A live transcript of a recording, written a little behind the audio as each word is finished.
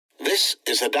This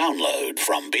is a download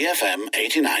from BFM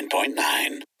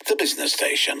 89.9, the business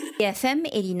station. BFM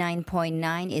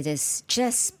 89.9, it is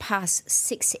just past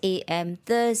 6 a.m.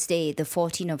 Thursday, the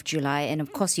 14th of July. And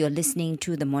of course, you're listening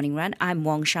to The Morning Run. I'm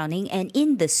Wong Xiaoning. And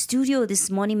in the studio this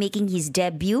morning, making his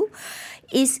debut,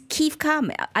 is Keith Kam.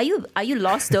 Are you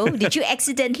lost though? Did you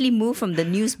accidentally move from the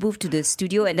news booth to the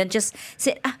studio and then just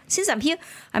said, since I'm here,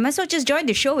 I might as well just join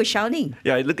the show with Xiaoning?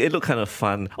 Yeah, it looked kind of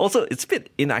fun. Also, it's a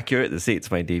bit inaccurate to say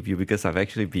it's my debut because I've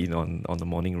actually been on the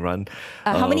Morning Run.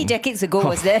 How many decades ago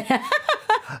was that?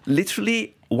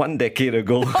 Literally 1 decade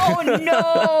ago. Oh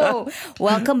no!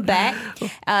 Welcome back.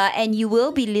 And you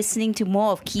will be listening to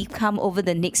more of Keith Kam over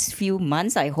the next few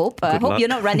months, I hope. I hope you're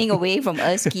not running away from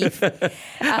us, Keith.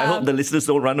 I hope the listeners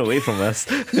don't run away from us.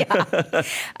 Yeah.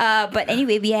 But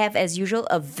anyway, we have, as usual,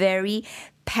 a very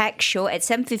packed show. At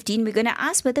 7:15, we're going to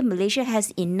ask whether Malaysia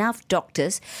has enough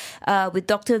doctors with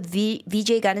Dr.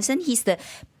 Vijay Ganesan. He's the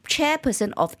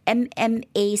chairperson of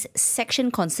MMA's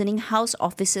section concerning house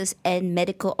officers and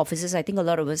medical officers. I think a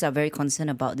lot of us are very concerned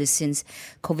about this since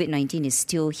COVID-19 is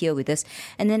still here with us.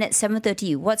 And then at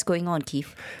 7:30, what's going on,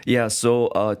 Keith? Yeah,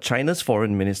 so China's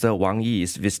Foreign Minister Wang Yi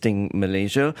is visiting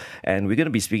Malaysia, and we're going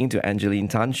to be speaking to Angeline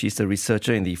Tan. She's the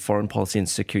researcher in the Foreign Policy and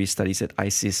Security Studies at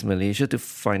ISIS Malaysia to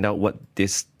find out what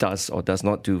this does or does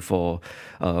not do for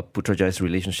Putrajay's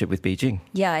relationship with Beijing.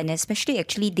 Yeah, and especially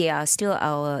actually they are still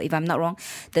our, if I'm not wrong,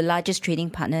 the largest trading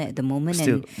partner at the moment,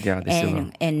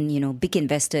 and you know, big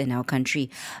investor in our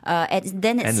country.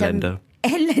 Lender.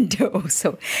 And lender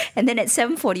also. And then at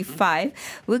 7:45,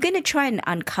 we're going to try and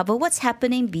uncover what's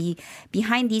happening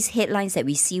behind these headlines that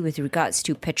we see with regards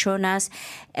to Petronas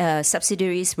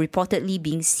subsidiaries reportedly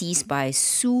being seized by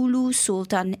Sulu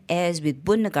Sultan Airs with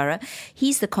Bun Negara.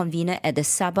 He's the convener at the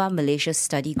Sabah Malaysia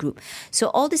Study Group. So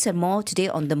all this and more today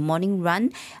on The Morning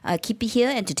Run. Keep it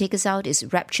here, and to take us out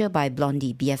is Rapture by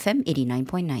Blondie, BFM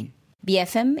 89.9.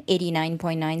 BFM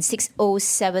 89.9,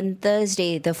 6:07,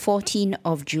 Thursday, the 14th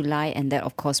of July. And that,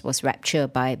 of course, was Rapture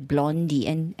by Blondie.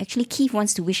 And actually, Keith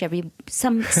wants to wish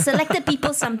some selected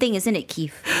people something, isn't it,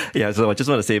 Keith? Yeah, so I just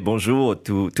want to say bonjour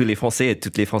to tous les Français et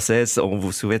toutes les Françaises. On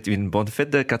vous souhaite une bonne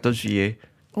fête de 14 juillet.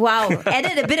 Wow,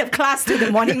 added a bit of class to the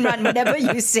Morning Run, whatever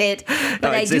you said.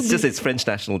 But it's French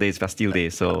National Day, it's Bastille Day,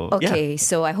 so okay, yeah.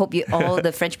 So I hope all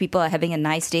the French people are having a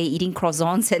nice day, eating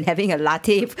croissants and having a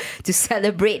latte to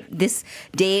celebrate this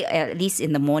day, at least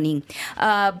in the morning.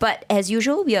 But as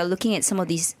usual, we are looking at some of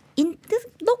these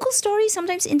local stories,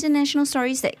 sometimes international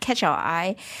stories that catch our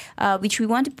eye, which we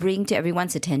want to bring to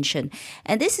everyone's attention.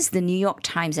 And this is the New York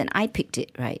Times, and I picked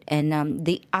it, right? And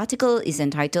the article is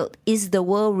entitled, "Is the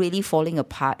World Really Falling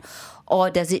Apart,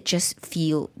 or Does It Just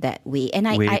Feel That Way?" And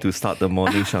Way to start the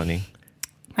morning, Xiaoning.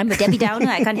 I'm a Debbie Downer,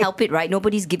 I can't help it, right?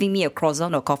 Nobody's giving me a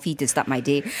croissant or coffee to start my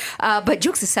day. But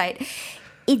jokes aside,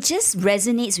 it just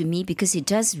resonates with me because it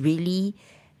does really...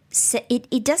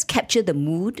 It does capture the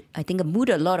mood, I think, a mood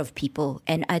of a lot of people.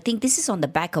 And I think this is on the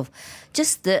back of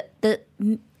just the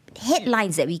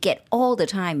headlines that we get all the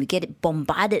time. We get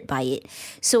bombarded by it.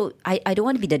 So I don't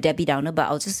want to be the Debbie Downer, but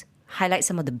I'll just highlight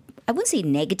some of the, I wouldn't say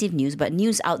negative news, but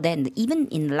news out there, even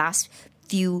in the last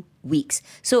few weeks.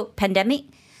 So pandemic,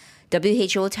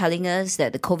 WHO telling us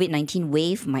that the COVID-19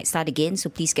 wave might start again, so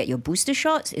please get your booster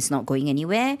shots. It's not going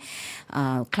anywhere.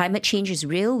 Climate change is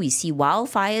real. We see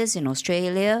wildfires in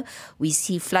Australia. We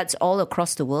see floods all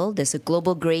across the world. There's a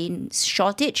global grain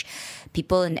shortage.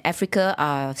 People in Africa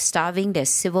are starving. There's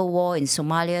civil war in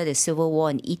Somalia. There's civil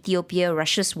war in Ethiopia.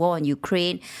 Russia's war in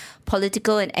Ukraine.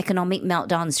 Political and economic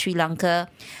meltdown in Sri Lanka.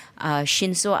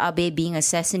 Shinzo Abe being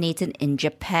assassinated in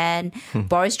Japan,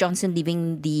 Boris Johnson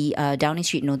leaving the Downing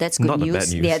Street. No, that's good Not news. Bad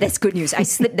news. Yeah, that's good news. I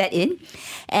slipped that in.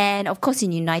 And of course,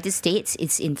 in the United States,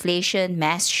 it's inflation,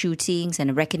 mass shootings, and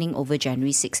a reckoning over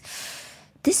January 6th.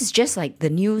 This is just like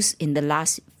the news in the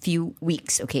last few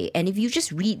weeks, okay? And if you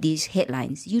just read these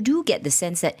headlines, you do get the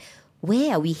sense that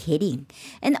where are we heading?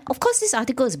 And of course, this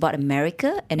article is about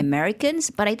America and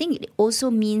Americans, but I think it also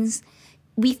means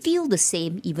we feel the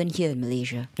same even here in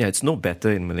Malaysia. Yeah, it's no better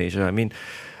in Malaysia. I mean,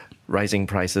 rising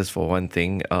prices for one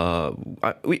thing.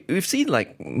 We've seen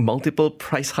like multiple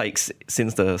price hikes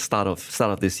since the start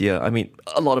of this year. I mean,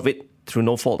 a lot of it through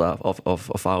no fault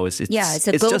of ours. It's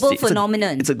a global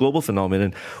phenomenon. It's a global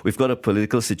phenomenon. We've got a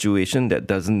political situation that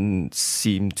doesn't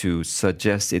seem to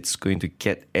suggest it's going to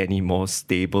get any more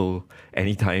stable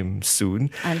anytime soon.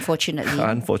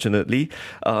 Unfortunately.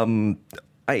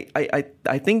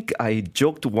 I think I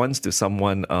joked once to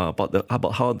someone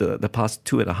about how the past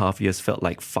 2.5 years felt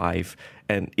like 5,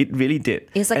 and it really did.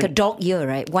 It's like a dog year,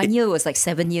 right? 1 year was like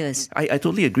 7 years. I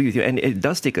totally agree with you, and it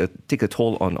does take a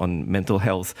toll on mental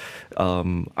health.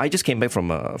 I just came back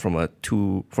from a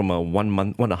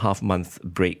 1.5 month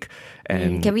break,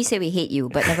 and Can we say we hate you?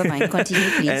 But never mind. Continue,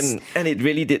 please. and it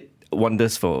really did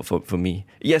wonders for me.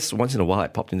 Yes, once in a while I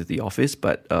popped into the office,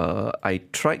 but I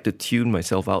tried to tune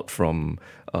myself out from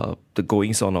the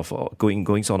goings on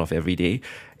of every day.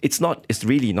 It's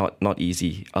really not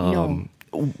easy. No.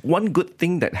 One good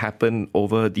thing that happened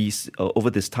over this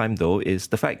time, though, is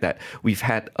the fact that we've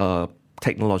had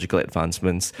technological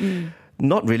advancements.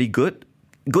 Not really good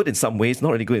in some ways,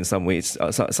 not really good in some ways,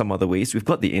 some other ways. We've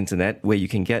got the internet where you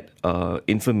can get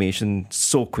information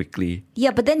so quickly.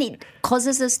 Yeah, but then it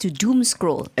causes us to doom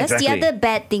scroll. That's Exactly. the other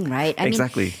bad thing, right?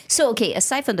 Exactly. Okay,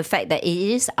 aside from the fact that it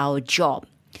is our job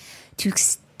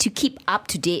to keep up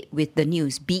to date with the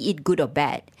news, be it good or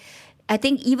bad, I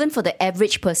think even for the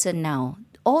average person now,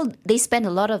 they spend a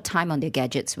lot of time on their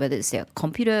gadgets, whether it's their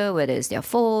computer, whether it's their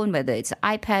phone, whether it's an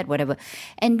iPad, whatever.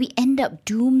 And we end up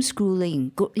doom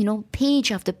scrolling,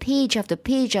 page after page after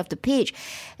page after page.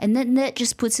 And then that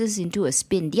just puts us into a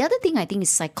spin. The other thing I think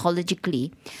is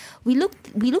psychologically, we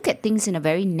look at things in a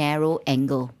very narrow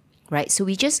angle, right? So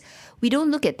we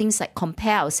don't look at things like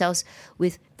compare ourselves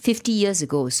with 50 years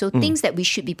ago. So things that we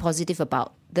should be positive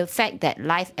about. The fact that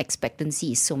life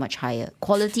expectancy is so much higher.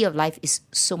 Quality of life is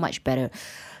so much better.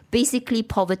 Basically,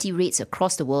 poverty rates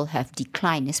across the world have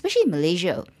declined, especially in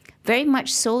Malaysia. Very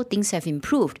much so, things have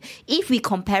improved if we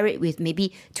compare it with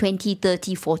maybe 20,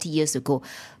 30, 40 years ago.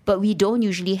 But we don't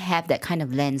usually have that kind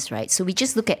of lens, right? So we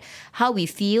just look at how we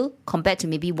feel compared to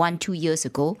maybe 1-2 years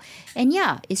ago. And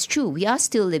yeah, it's true. We are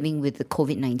still living with the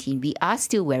COVID-19. We are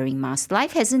still wearing masks.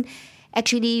 Life hasn't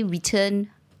actually returned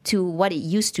to what it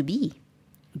used to be.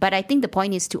 But I think the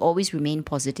point is to always remain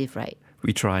positive, right?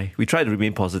 We try to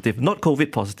remain positive. Not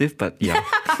COVID positive, but yeah.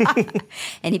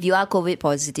 And if you are COVID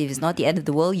positive, it's not the end of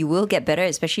the world. You will get better,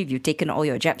 especially if you've taken all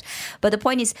your jabs. But the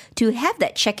point is to have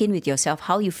that check-in with yourself,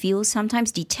 how you feel,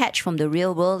 sometimes detach from the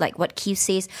real world, like what Keith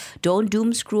says. Don't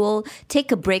doom scroll.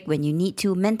 Take a break when you need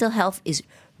to. Mental health is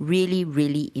really,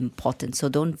 really important. So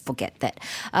don't forget that.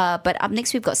 But up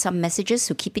next, we've got some messages.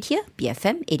 So keep it here.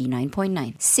 BFM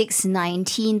 89.9.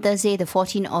 6:19, Thursday, the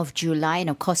 14th of July. And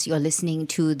of course, you're listening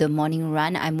to The Morning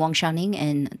Run. I'm Wong Xiaoning,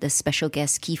 and the special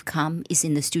guest, Keith Kam, is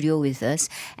in the studio with us.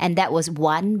 And that was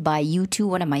One by U2,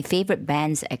 one of my favorite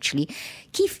bands, actually.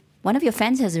 Keith, one of your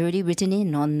fans has already written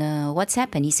in on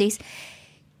WhatsApp, and he says,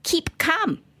 keep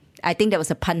calm. I think that was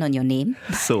a pun on your name.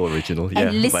 So original, yeah.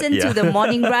 And listen to The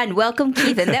Morning Run. Welcome,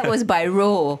 Keith. And that was by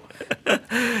Ro.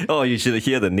 Oh, you should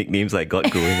hear the nicknames I got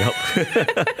growing up.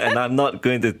 And I'm not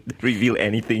going to reveal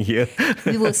anything here.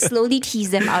 We will slowly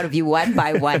tease them out of you one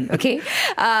by one, okay?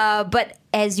 But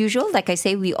as usual, like I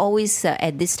say, we always,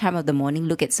 at this time of the morning,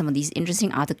 look at some of these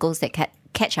interesting articles that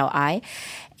catch our eye.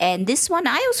 And this one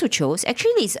I also chose.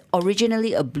 Actually, it's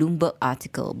originally a Bloomberg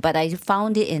article, but I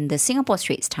found it in the Singapore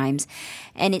Straits Times,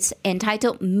 and it's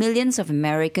entitled "Millions of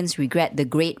Americans Regret the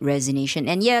Great Resignation."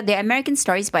 And yeah, they're American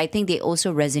stories, but I think they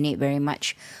also resonate very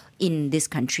much in this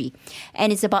country.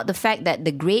 And it's about the fact that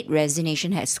the Great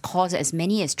Resignation has caused as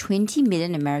many as 20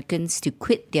 million Americans to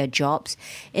quit their jobs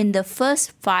in the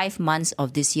first 5 months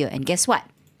of this year. And guess what?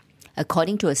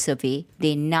 According to a survey,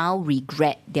 they now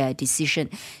regret their decision.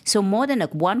 So more than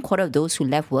 1/4 of those who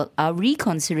left work are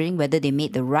reconsidering whether they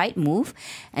made the right move.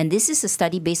 And this is a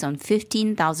study based on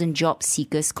 15,000 job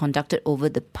seekers conducted over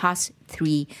the past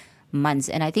 3 months.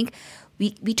 And I think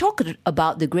we talk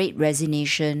about the Great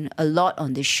Resignation a lot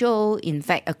on the show, in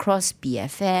fact, across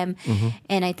BFM.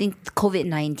 And I think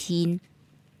COVID-19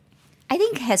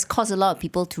 has caused a lot of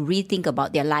people to rethink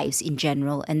about their lives in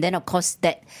general. And then, of course,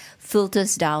 that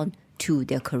filters down to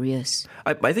their careers.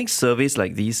 I think surveys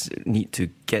like these need to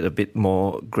get a bit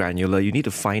more granular. You need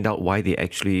to find out why they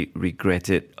actually regret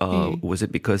it. Was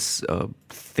it because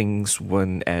things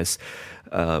weren't as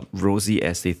rosy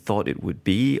as they thought it would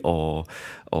be, or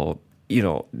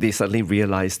they suddenly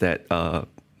realized that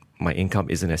my income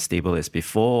isn't as stable as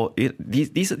before?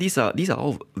 These are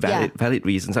all valid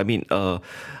reasons. I mean,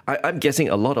 I'm guessing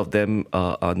a lot of them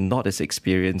are not as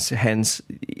experienced. Hence,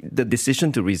 the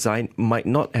decision to resign might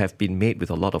not have been made with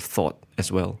a lot of thought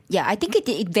as well. Yeah, I think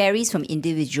it varies from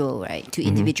individual, right, to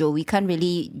individual. We can't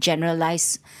really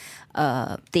generalize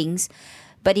things.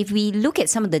 But if we look at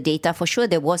some of the data, for sure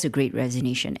there was a Great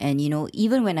Resignation. And,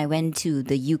 even when I went to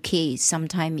the UK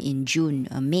sometime in June,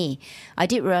 May, I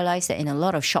did realize that in a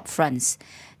lot of shop fronts,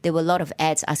 there were a lot of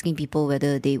ads asking people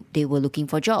whether they were looking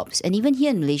for jobs. And even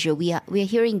here in Malaysia, we are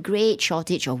hearing great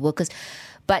shortage of workers.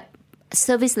 But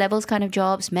service levels kind of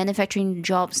jobs, manufacturing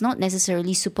jobs, not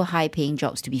necessarily super high paying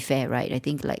jobs, to be fair, right? I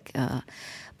think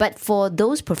but for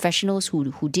those professionals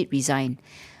who did resign,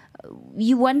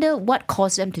 you wonder what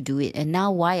caused them to do it, and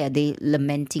now why are they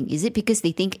lamenting? Is it because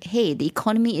they think, hey, the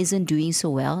economy isn't doing so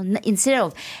well? Instead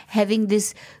of having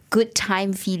this good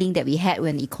time feeling that we had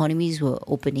when economies were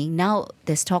opening, now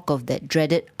there's talk of that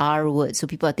dreaded R word. So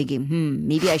people are thinking,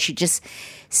 maybe I should just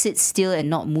sit still and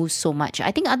not move so much. I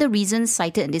think other reasons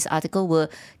cited in this article were,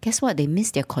 guess what? They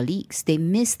miss their colleagues. They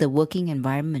miss the working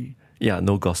environment. Yeah,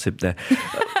 no gossip there.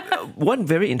 One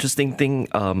very interesting thing,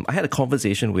 I had a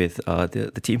conversation with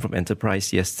the team from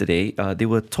Enterprise yesterday. They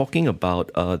were talking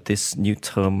about this new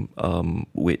term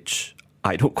which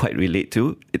I don't quite relate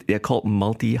to. They're called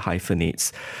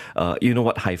multi-hyphenates. You know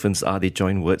what hyphens are? They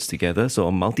join words together. So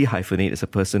a multi-hyphenate is a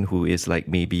person who is like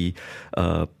maybe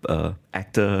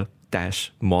actor,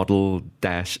 model,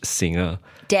 singer.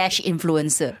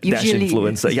 Influencer. Usually.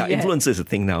 Influencer. Yeah, influencer is a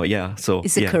thing now. Yeah. So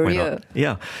it's a career.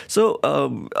 Yeah. So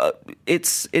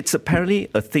it's apparently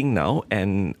a thing now,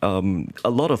 and a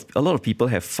lot of people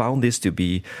have found this to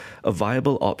be a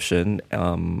viable option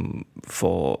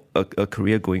for a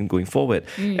career going forward.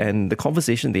 And the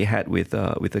conversation they had with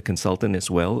a consultant as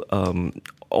well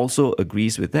also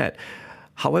agrees with that.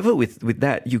 However, with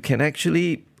that, you can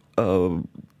actually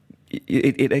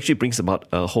It actually brings about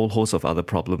a whole host of other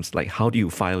problems, like how do you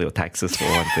file your taxes, for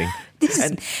one thing. This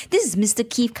is Mr.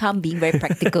 Keith Kam being very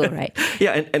practical, right?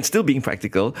 Yeah, and still being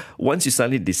practical. Once you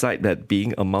suddenly decide that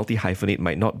being a multi-hyphenate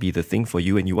might not be the thing for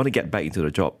you, and you want to get back into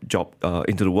the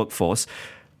into the workforce,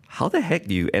 how the heck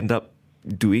do you end up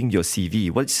doing your CV?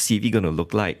 What's CV going to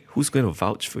look like? Who's going to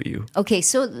vouch for you? Okay,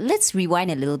 so let's rewind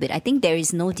a little bit. I think there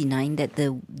is no denying that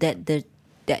the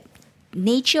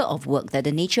nature of work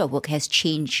has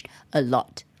changed a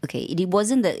lot. Okay, it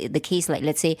wasn't the case like,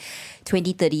 let's say,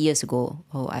 20, 30 years ago.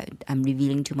 I'm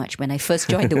revealing too much. When I first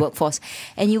joined the workforce,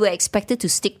 and you were expected to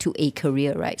stick to a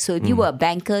career, right? So if you were a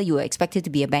banker, you were expected to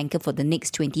be a banker for the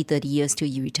next 20, 30 years till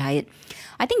you retired.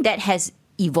 I think that has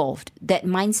evolved. That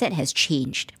mindset has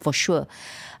changed, for sure.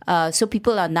 So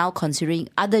people are now considering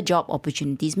other job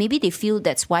opportunities. Maybe they feel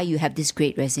that's why you have this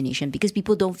great resignation, because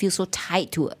people don't feel so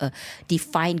tied to a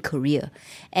defined career.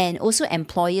 And also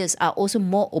employers are also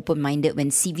more open-minded when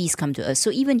CVs come to us.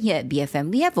 So even here at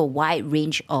BFM, we have a wide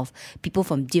range of people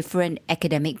from different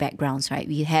academic backgrounds, right?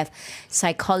 We have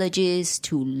psychologists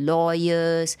to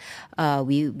lawyers.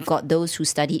 We've got those who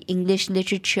study English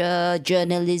literature,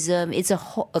 journalism. It's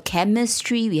a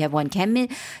chemistry. We have one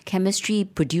chemistry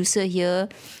producer here.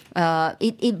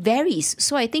 It varies.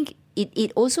 So I think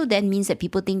it also then means that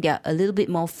people think they're a little bit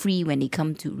more free when they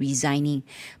come to resigning.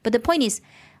 But the point is,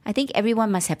 I think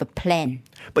everyone must have a plan.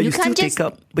 But you still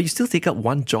take up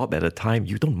one job at a time.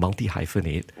 You don't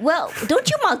multi-hyphenate. Well, don't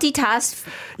you multitask?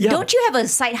 Yeah. Don't you have a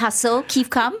side hustle, Keith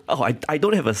Kam? Oh, I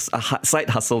don't have a side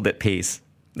hustle that pays.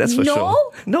 That's for sure.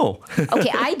 No? Okay,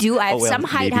 I do. I have some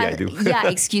maybe I do. Yeah,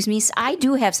 excuse me. I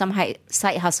do have some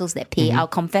side hustles that pay. I'll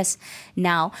confess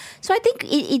now. So I think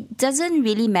it doesn't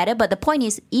really matter. But the point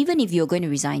is, even if you're going to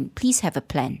resign, please have a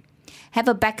plan. Have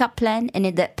a backup plan, and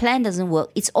if that plan doesn't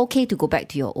work, it's okay to go back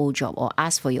to your old job or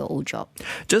ask for your old job.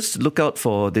 Just look out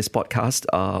for this podcast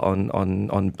on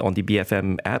the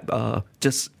BFM app.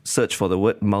 Just search for the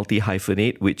word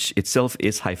multi-hyphenate, which itself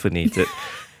is hyphenated.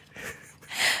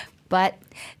 But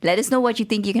let us know what you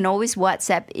think. You can always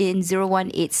WhatsApp in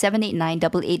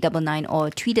 018-789-8899 or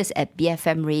tweet us at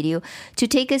BFM Radio. To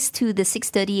take us to the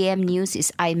 6:30 a.m. news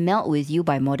is I Melt With You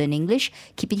by Modern English.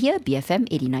 Keep it here, BFM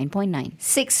 89.9.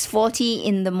 6:40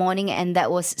 in the morning, and that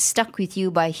was Stuck With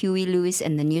You by Huey Lewis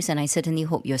and the news. And I certainly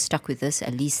hope you're stuck with us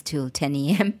at least till 10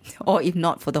 a.m. or if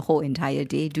not, for the whole entire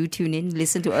day. Do tune in,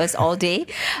 listen to us all day.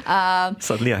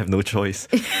 Suddenly I have no choice.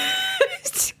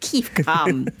 Keith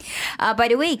Kam. By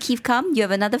the way, Keith Kam, you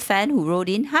have another fan who wrote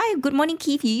in. Hi, good morning,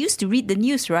 Keith. You used to read the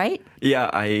news, right? Yeah,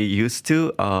 I used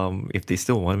to. If they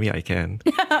still want me, I can.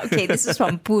 Okay, this is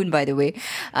from Poon, by the way.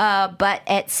 But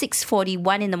at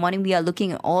 6:41 in the morning, we are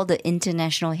looking at all the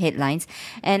international headlines.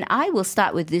 And I will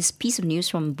start with this piece of news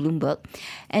from Bloomberg.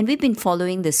 And we've been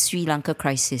following the Sri Lanka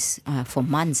crisis for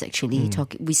months, actually.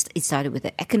 It started with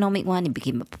an economic one, it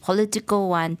became a political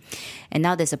one, and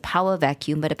now there's a power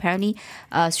vacuum. But apparently,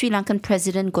 Sri Lankan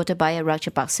President Gotabaya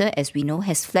Rajapaksa, as we know,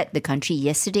 has fled the country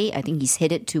yesterday. I think he's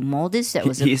headed to Maldives.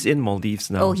 He's in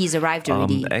Maldives now. Oh, he's arrived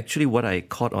already. Actually, what I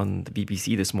caught on the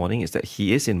BBC this morning is that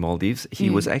he is in Maldives. He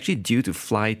was actually due to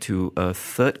fly to a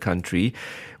third country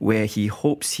where he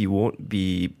hopes he won't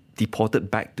be deported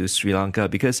back to Sri Lanka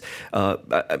because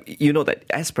you know that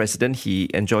as president he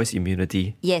enjoys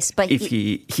immunity. Yes, but if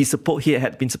he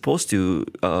had been supposed to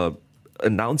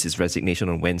announce his resignation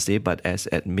on Wednesday, but as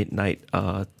at midnight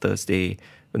Thursday.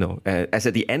 As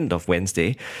at the end of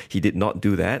Wednesday, he did not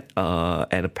do that.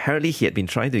 And apparently he had been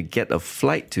trying to get a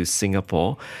flight to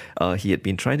Singapore. He had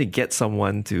been trying to get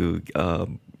someone to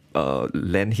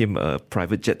lend him a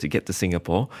private jet to get to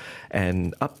Singapore.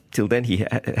 And up till then,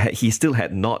 he still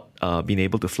had not been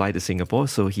able to fly to Singapore.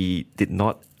 So he did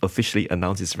not officially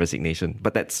announce his resignation.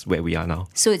 But that's where we are now.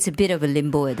 So it's a bit of a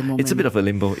limbo at the moment. It's a bit of a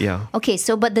limbo, yeah. Okay,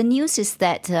 so but the news is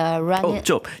that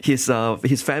Job,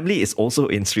 his family is also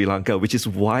in Sri Lanka, which is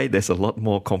why there's a lot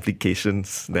more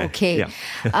complications there. Okay.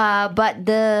 Yeah. But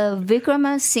the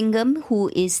Wickremesinghe,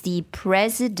 who is the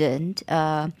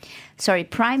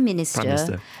Prime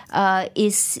Minister,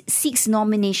 seeks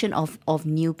nomination of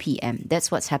new PM.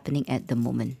 That's what's happening at the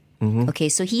moment. Mm-hmm. Okay,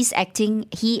 so he,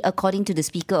 according to the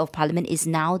Speaker of Parliament, is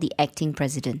now the acting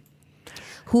president,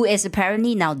 who is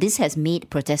apparently now, this has made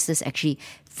protesters actually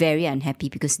very unhappy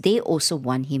because they also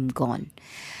want him gone.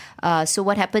 So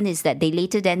what happened is that they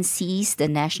later then seized the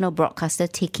national broadcaster,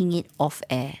 taking it off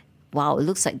air. Wow, it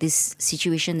looks like this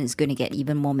situation is going to get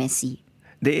even more messy.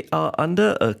 They are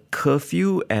under a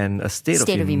curfew and a state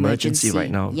of emergency right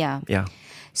now. Yeah.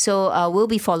 So we'll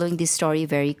be following this story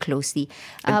very closely.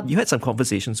 You had some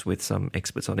conversations with some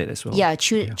experts on it as well. Yeah,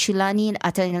 Chulani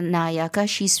Atanayaka,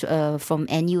 she's from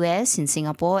NUS in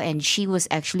Singapore, and she was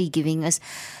actually giving us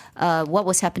what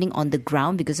was happening on the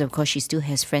ground, because of course she still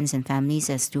has friends and families,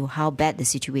 as to how bad the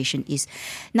situation is.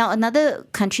 Now, another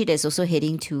country that's also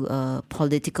heading to a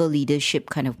political leadership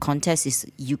kind of contest is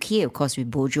UK, of course,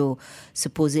 with Bojo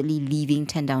supposedly leaving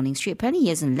 10 Downing Street. Apparently he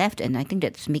hasn't left, and I think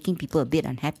that's making people a bit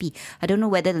unhappy. I don't know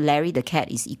whether Larry the cat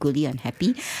is equally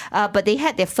unhappy, but they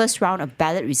had their first round of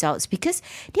ballot results because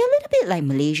they're a little bit like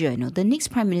Malaysia. The next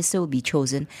Prime Minister will be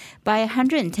chosen by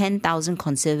 110,000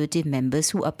 Conservative members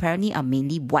who apparently are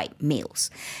mainly white males.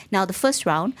 Now, the first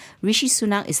round, Rishi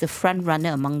Sunak is the front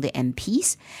runner among the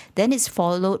MPs. Then it's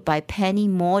followed by Penny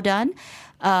Mordaunt.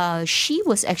 She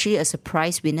was actually a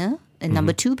surprise winner and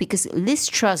number two, because Liz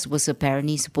Truss was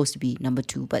apparently supposed to be number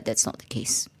two, but that's not the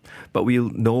case. But we'll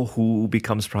know who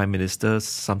becomes Prime Minister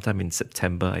sometime in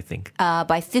September, I think.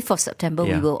 By 5th of September,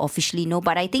 we will officially know.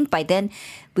 But I think by then,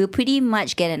 we'll pretty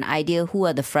much get an idea who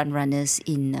are the front runners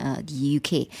in the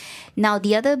UK. Now,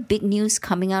 the other big news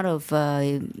coming out of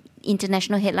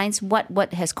international headlines,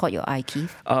 what has caught your eye,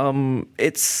 Keith?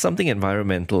 It's something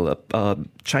environmental.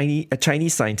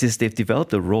 Chinese scientists, they've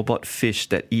developed a robot fish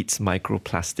that eats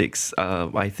microplastics.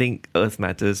 I think Earth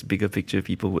Matters, bigger picture,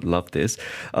 people would love this.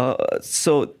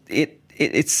 So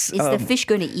it's... Is the fish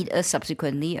going to eat us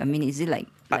subsequently? I mean, is it like...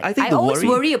 I always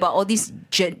worry about all these,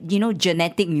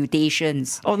 genetic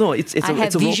mutations. Oh no, I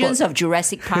have visions of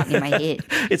Jurassic Park in my head.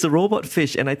 It's a robot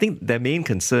fish, and I think their main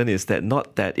concern is that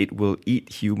not that it will eat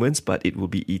humans, but it will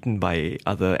be eaten by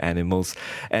other animals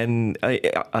and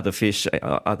other fish,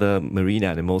 other marine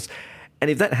animals. And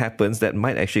if that happens, that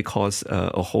might actually cause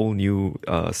a whole new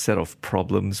set of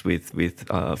problems with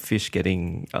fish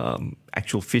getting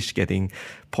actual fish getting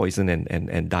poisoned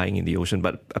and dying in the ocean.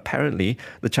 But apparently,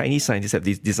 the Chinese scientists have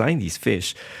designed these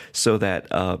fish so that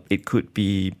it could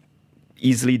be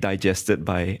easily digested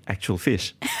by actual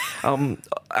fish.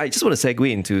 I just want to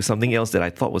segue into something else that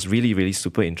I thought was really, really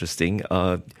super interesting.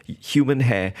 Human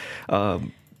hair.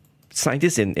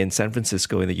 Scientists in San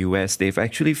Francisco in the US, they've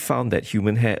actually found that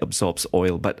human hair absorbs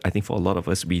oil, but I think for a lot of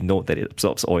us, we know that it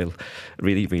absorbs oil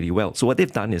really, really well. So what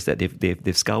they've done is that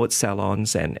they've scoured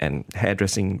salons and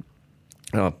hairdressing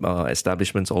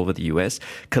establishments all over the US,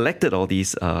 collected all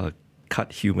these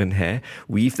cut human hair,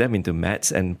 weave them into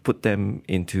mats, and put them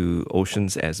into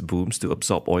oceans as booms to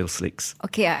absorb oil slicks.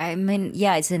 Okay, I mean,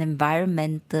 yeah, it's an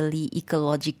environmentally,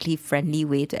 ecologically friendly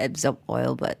way to absorb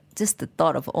oil, but just the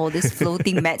thought of all these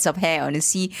floating mats of hair on the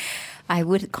sea, I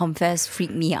would confess,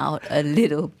 freaked me out a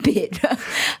little bit.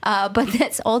 But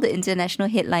that's all the international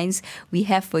headlines we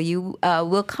have for you.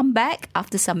 We'll come back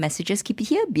after some messages. Keep it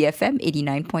here, BFM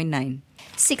 89.9.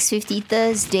 6:50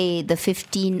 Thursday, the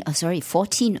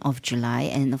 14th of July.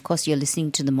 And of course, you're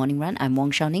listening to The Morning Run. I'm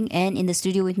Wong Shao Ning. And in the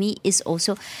studio with me is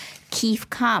also Keith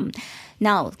Kam.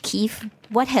 Now, Keith,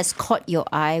 what has caught your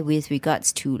eye with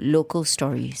regards to local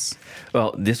stories?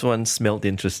 Well, this one smelled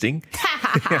interesting.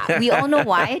 We all know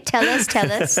why. Tell us.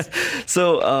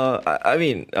 So, I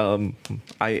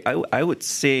would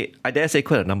say, I dare say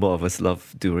quite a number of us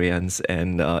love durians,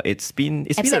 and it's been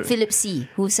Except Philip C.,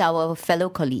 who's our fellow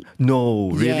colleague. No,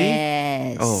 really?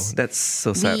 Yes. Oh, that's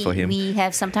so sad for him. We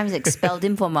have sometimes expelled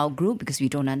him from our group because we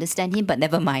don't understand him, but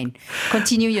never mind.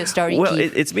 Continue your story, Well,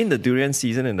 Keith. it's been the durian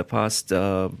season in the past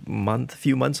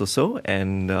few months or so,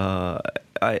 and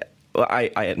I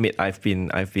admit I've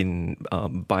been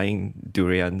buying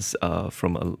durians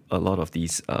from a lot of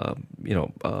these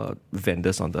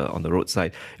vendors on the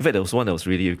roadside. In fact, there was one that was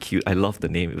really cute. I love the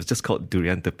name. It was just called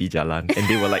Durian Tepi Jalan, and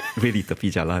they were like really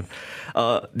Tepi Jalan.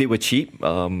 They were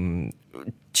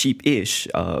cheap-ish,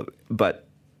 but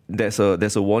there's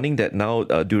a warning that now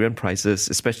durian prices,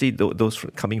 especially those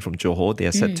coming from Johor, they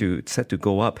are set to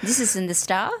go up. This is in the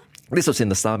Star? This was in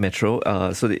the Star Metro,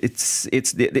 so it's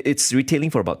retailing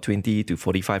for about 20 to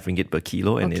 45 ringgit per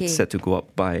kilo, and it's set to go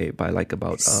up by like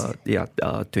about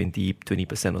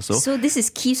 20% or so. So this is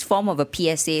Keith's form of a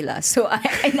PSA lah. So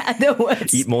in other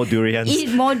words, Eat more durians.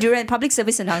 Eat more durian. Public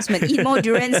service announcement. Eat more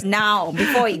durians now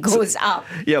before it goes up.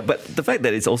 Yeah, but the fact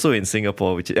that it's also in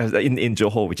Singapore, which in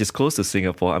Johor, which is close to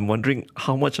Singapore, I'm wondering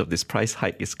how much of this price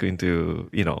hike is going to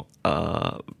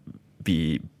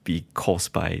be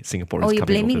caused by Singaporeans. Oh, you're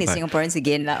coming blaming over the Singaporeans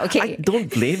again lah. Okay. I don't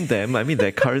blame them. I mean,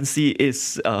 their currency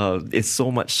is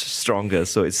so much stronger.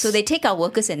 So they take our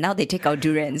workers and now they take our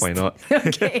durians. Why not?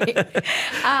 Okay.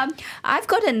 I've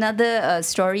got another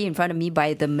story in front of me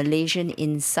by the Malaysian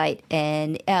Insight,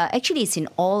 and actually it's in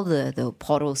all the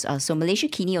portals. So Malaysia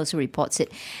Kini also reports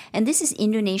it, and this is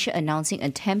Indonesia announcing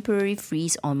a temporary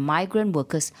freeze on migrant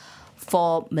workers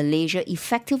for Malaysia,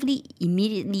 effectively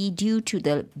immediately due to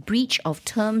the breach of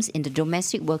terms in the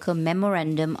Domestic Worker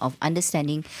Memorandum of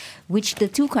Understanding, which the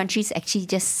two countries actually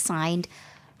just signed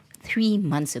 3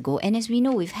 months ago. And as we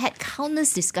know, we've had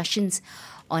countless discussions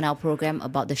on our program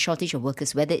about the shortage of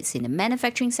workers, whether it's in the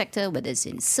manufacturing sector, whether it's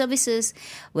in services,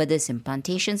 whether it's in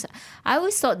plantations. I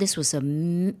always thought this was a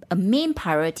main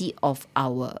priority of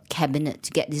our cabinet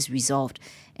to get this resolved.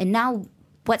 And now,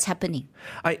 what's happening?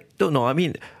 I don't know. I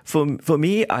mean, for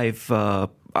me, I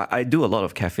do a lot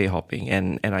of cafe hopping,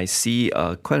 and I see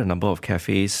quite a number of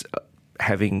cafes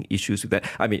having issues with that.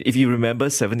 I mean, if you remember,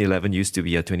 7-Eleven used to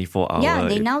be a 24-hour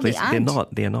place.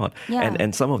 They are not. Yeah.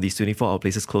 And some of these 24-hour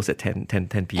places close at 10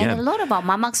 p.m. And a lot of our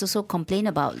mamaks also complain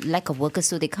about lack of workers,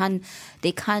 so they can't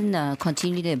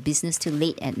continue their business till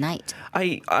late at night.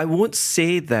 I won't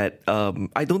say that.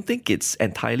 I don't think it's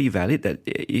entirely valid that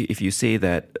if you say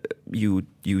that you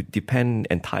depend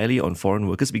entirely on foreign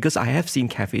workers, because I have seen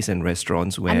cafes and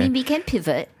restaurants where, I mean, we can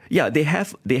pivot. Yeah,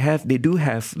 they do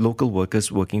have local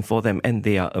workers working for them, and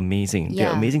they are amazing. Yeah.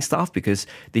 They're amazing staff because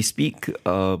they speak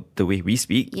the way we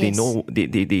speak. Yes.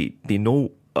 They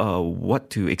know what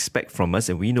to expect from us,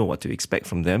 and we know what to expect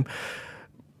from them.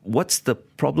 What's the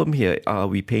problem here? Are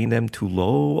we paying them too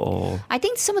low, or? I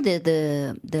think some of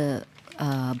the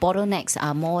bottlenecks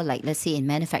are more like, let's say, in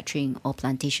manufacturing or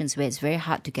plantations, where it's very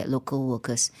hard to get local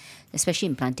workers, especially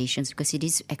in plantations, because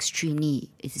it's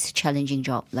a challenging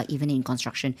job. Like even in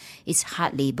construction, it's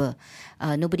hard labor.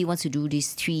 Nobody wants to do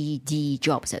these 3D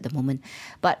jobs at the moment.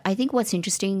 But I think what's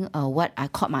interesting, what I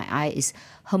caught my eye is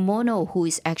Hermono, who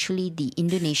is actually the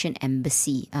Indonesian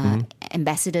embassy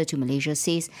ambassador to Malaysia,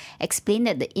 explained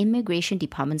that the immigration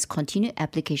department's continued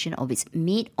application of its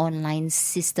Made Online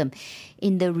system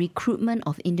in the recruitment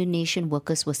of Indonesian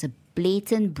workers was a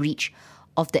blatant breach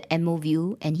of the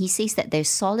MOU, and he says that there's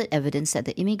solid evidence that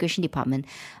the Immigration Department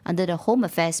under the Home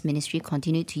Affairs Ministry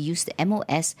continued to use the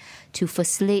MOS to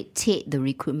facilitate the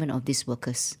recruitment of these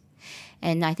workers.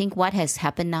 And I think what has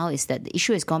happened now is that the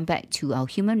issue has gone back to our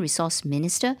Human Resource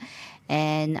Minister,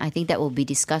 and I think that will be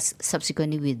discussed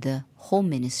subsequently with the Home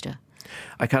Minister.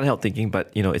 I can't help thinking, but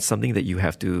it's something that you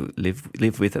have to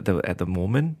live with at the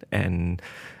moment, and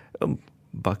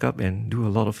buck up and do a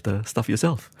lot of the stuff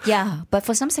yourself. Yeah, but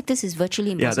for some sectors it's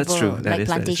virtually impossible. Yeah, that's true. Like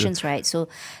plantations, right? So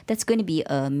that's going to be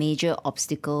a major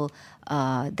obstacle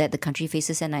that the country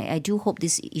faces, and I do hope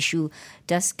this issue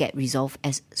does get resolved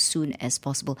as soon as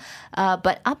possible.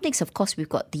 But up next, of course, we've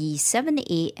got the 7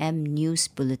 a.m. news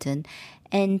bulletin.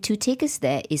 And to take us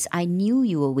there is I Knew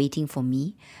You Were Waiting For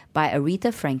Me by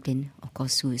Aretha Franklin, of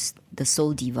course, who is the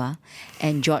soul diva,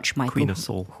 and George Michael, Queen of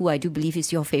Soul, who I do believe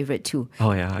is your favourite too.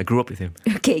 Oh yeah, I grew up with him.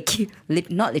 Okay,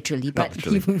 not literally, but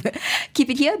keep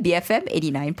it here, BFM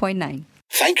 89.9.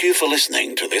 Thank you for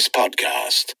listening to this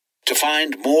podcast. To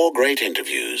find more great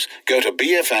interviews, go to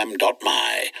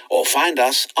bfm.my or find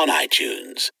us on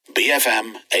iTunes.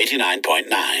 BFM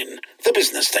 89.9, the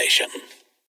business station.